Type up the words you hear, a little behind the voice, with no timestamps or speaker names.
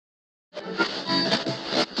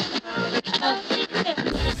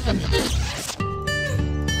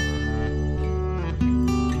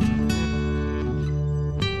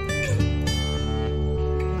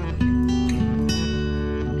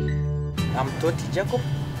Toti Jacob,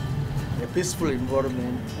 a peaceful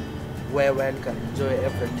environment where one can enjoy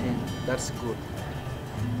everything. That's good.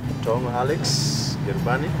 Towongo Alex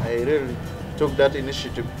Gerbani. I really took that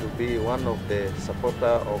initiative to be one of the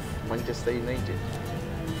supporters of Manchester United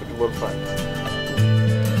football fans.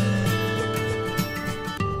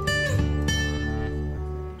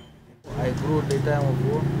 I grew at the time of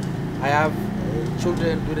war. I have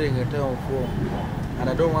children during a time of war,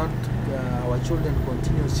 and I don't want our children to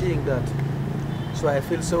continue seeing that. So I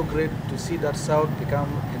feel so great to see that South become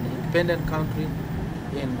an independent country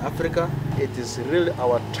in Africa. It is really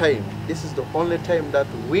our time. This is the only time that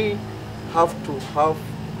we have to have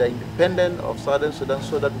the independence of Southern Sudan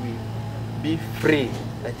so that we be free.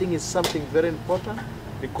 I think it's something very important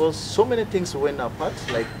because so many things went apart.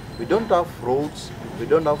 Like we don't have roads, we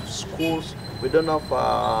don't have schools, we don't have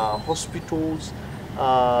hospitals.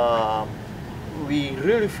 We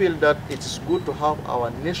really feel that it's good to have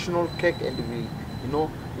our national cake and we,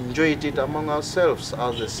 enjoy it among ourselves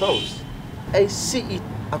as the South. I see it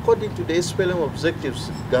according to the SPLM objectives,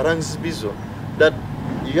 Garang's Bizo, that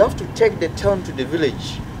you have to take the town to the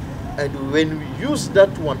village, and when we use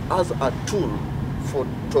that one as a tool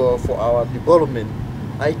for our development,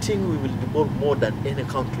 I think we will develop more than any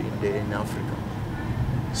country in Africa.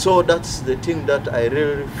 So that's the thing that I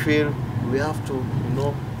really feel we have to,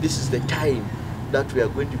 this is the time that we are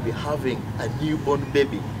going to be having a newborn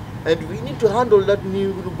baby. And we need to handle that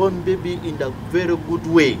newborn baby in a very good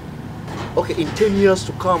way. Okay, in 10 years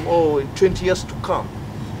to come or in 20 years to come,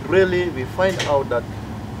 really we find out that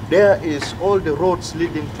there is all the roads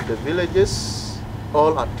leading to the villages,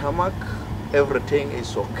 all are tarmac, everything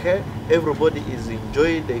is okay, everybody is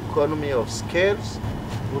enjoying the economy of scales.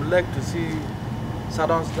 We would like to see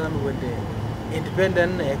Southern Sudan with the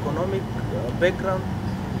independent economic background.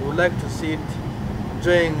 We would like to see it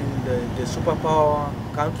join the superpower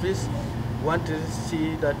countries. We want to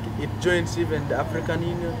see that it joins even the African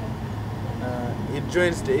Union. It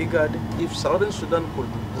joins the IGAD. If Southern Sudan could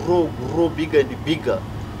grow bigger and bigger,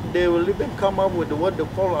 they will even come up with what they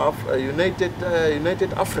call United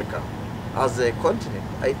Africa as a continent.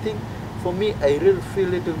 I think for me, I really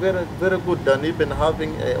feel it very, very good than even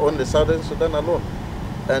having only Southern Sudan alone.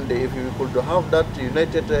 And if we could have that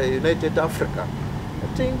United Africa,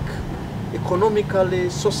 I think economically,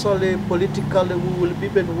 socially, politically, we will be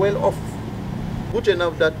even well off. Good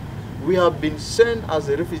enough that we have been sent as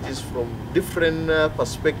refugees from different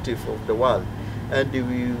perspectives of the world. And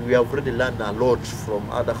we have already learned a lot from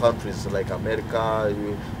other countries like America,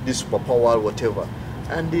 this superpower, whatever.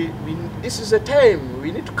 And this is a time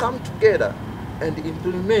we need to come together and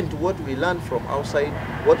implement what we learn from outside,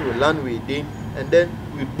 what we learn within, and then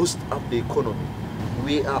we boost up the economy.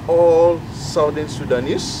 We are all Southern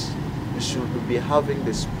Sudanese. We should be having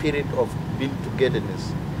the spirit of being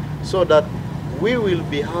togetherness so that we will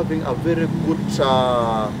be having a very good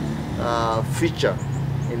future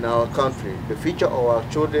in our country. The future of our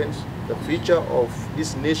children, the future of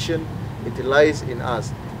this nation, it lies in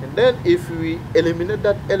us. And then if we eliminate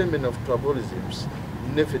that element of tribalisms,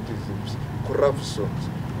 nepotisms, corruptions,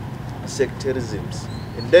 sectarisms,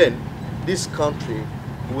 and then this country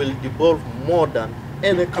will develop more than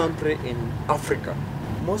any country in Africa.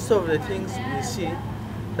 Most of the things we see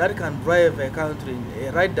that can drive a country in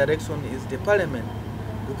a right direction is the parliament,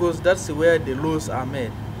 because that's where the laws are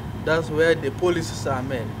made. That's where the policies are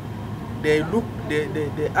made. They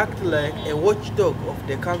act like a watchdog of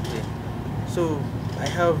the country. So I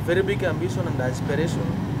have very big ambition and aspiration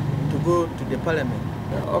to go to the parliament.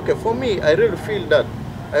 Okay, for me, I really feel that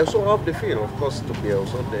I also have the feel, of course, to be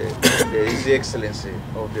also His Excellency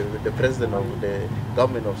of the President of the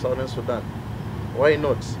government of Southern Sudan. Why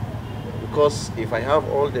not? Because if I have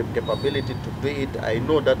all the capability to do it, I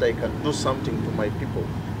know that I can do something to my people.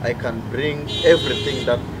 I can bring everything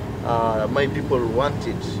that my people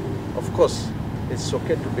wanted. Of course, it's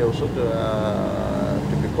okay to be also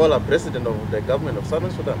to be called a president of the government of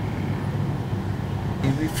Southern Sudan.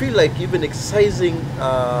 If we feel like even exercising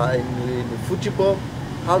in football,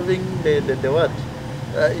 having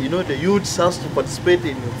the youth has to participate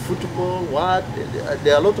in football,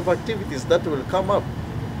 there are a lot of activities that will come up.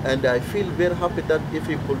 And I feel very happy that if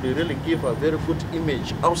we could really give a very good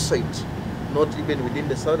image outside, not even within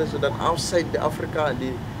the Southern Sudan, outside the Africa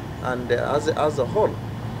and as a whole.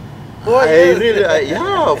 Oh,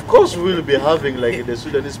 Yeah, of course we'll be having like the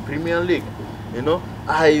Sudanese Premier League.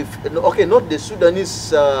 Okay, not the Sudanese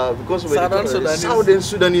because Southern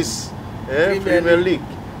Sudanese Premier League.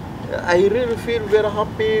 I really feel very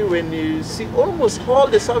happy when you see almost all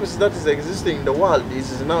the services that is existing in the world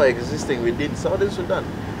is now existing within Southern Sudan.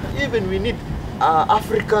 Even we need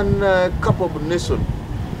African Cup of Nation.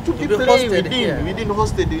 to be played hosted within. here. We didn't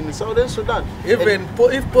host it in Southern Sudan. Even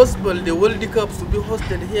if possible, the World Cups to be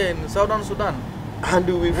hosted here in Southern Sudan. And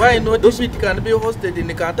we Why not if it can be hosted in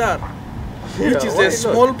Qatar, which is why a not?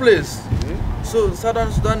 small place? So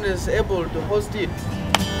Southern Sudan is able to host it.